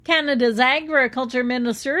Canada's agriculture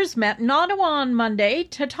ministers met in Ottawa on Monday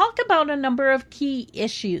to talk about a number of key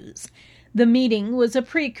issues. The meeting was a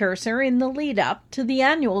precursor in the lead-up to the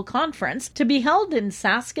annual conference to be held in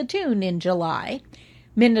Saskatoon in July.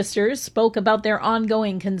 Ministers spoke about their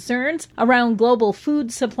ongoing concerns around global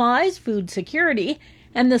food supplies, food security,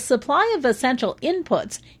 and the supply of essential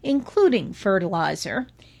inputs, including fertilizer.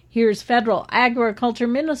 Here's Federal Agriculture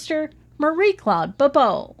Minister Marie-Claude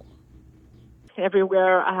Bibeau.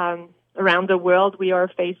 Everywhere around the world, we are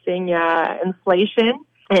facing inflation.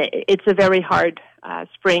 It's a very hard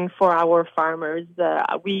spring for our farmers.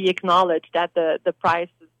 We acknowledge that the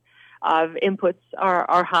prices of inputs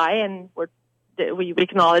are high, and we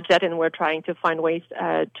acknowledge that, and we're trying to find ways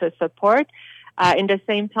to support. In the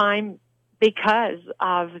same time, because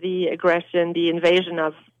of the aggression, the invasion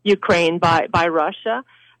of Ukraine by Russia,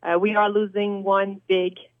 we are losing one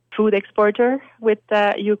big food exporter with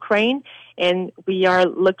Ukraine, and we are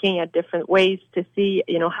looking at different ways to see,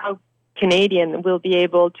 how Canadian will be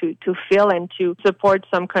able to fill and to support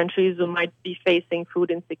some countries who might be facing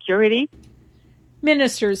food insecurity.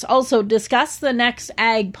 Ministers also discussed the next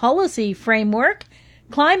ag policy framework,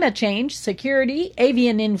 climate change, security,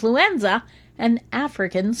 avian influenza, and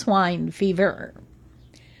African swine fever.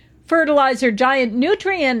 Fertilizer giant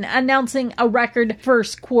Nutrien announcing a record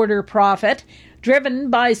first quarter profit, driven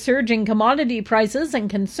by surging commodity prices and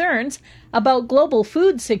concerns about global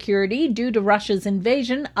food security due to Russia's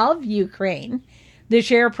invasion of Ukraine. The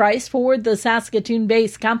share price for the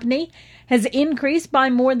Saskatoon-based company has increased by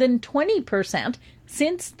more than 20%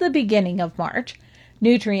 since the beginning of March.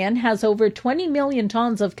 Nutrien has over 20 million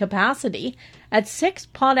tons of capacity at 6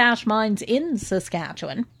 potash mines in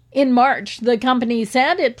Saskatchewan. In March, the company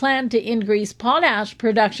said it planned to increase potash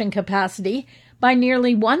production capacity by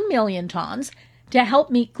nearly 1 million tons to help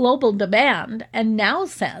meet global demand, and now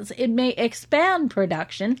says it may expand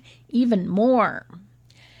production even more.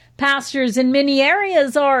 Pastures in many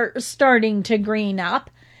areas are starting to green up.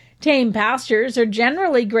 Tame pastures are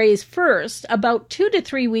generally grazed first, about 2 to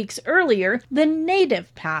 3 weeks earlier than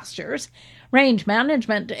native pastures. Range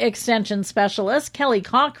Management Extension Specialist Kelly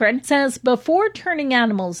Cochran says before turning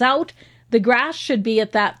animals out, the grass should be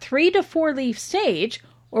at that 3 to 4 leaf stage,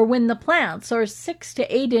 or when the plants are 6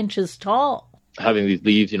 to 8 inches tall. Having these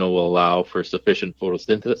leaves, will allow for sufficient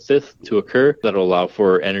photosynthesis to occur that will allow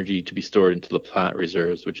for energy to be stored into the plant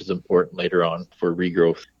reserves, which is important later on for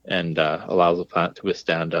regrowth and allows the plant to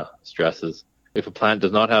withstand stresses. If a plant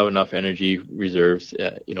does not have enough energy reserves,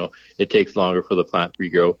 it takes longer for the plant to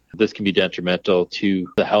regrow. This can be detrimental to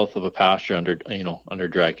the health of a pasture under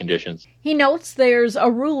dry conditions. He notes there's a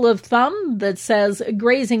rule of thumb that says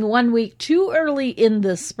grazing 1 week too early in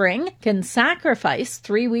the spring can sacrifice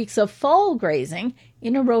 3 weeks of fall grazing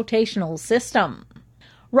in a rotational system.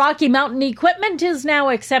 Rocky Mountain Equipment is now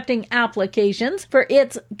accepting applications for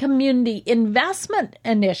its Community Investment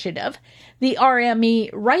Initiative. The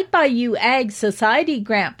RME Right By You Ag Society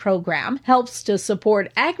Grant Program helps to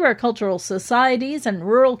support agricultural societies and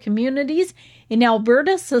rural communities in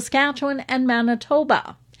Alberta, Saskatchewan, and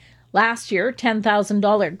Manitoba. Last year,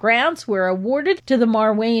 $10,000 grants were awarded to the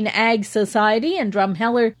Marwayne Ag Society and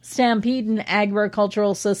Drumheller Stampede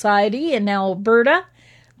Agricultural Society in Alberta,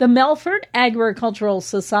 the Melfort Agricultural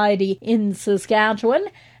Society in Saskatchewan,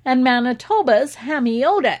 and Manitoba's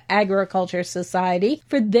Hamiota Agriculture Society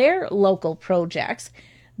for their local projects.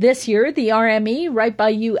 This year, the RME Right By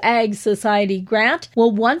You Ag Society grant will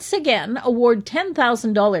once again award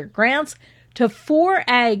 $10,000 grants to 4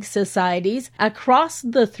 ag societies across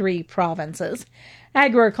the 3 provinces.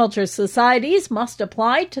 Agriculture societies must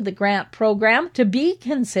apply to the grant program to be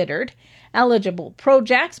considered. Eligible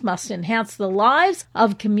projects must enhance the lives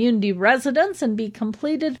of community residents and be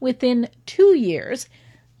completed within 2 years.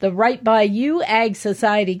 The Right By You Ag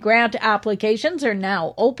Society grant applications are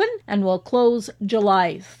now open and will close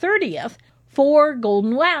July 30th. For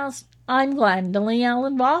Golden West, I'm Glendalee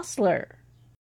Allen Vossler.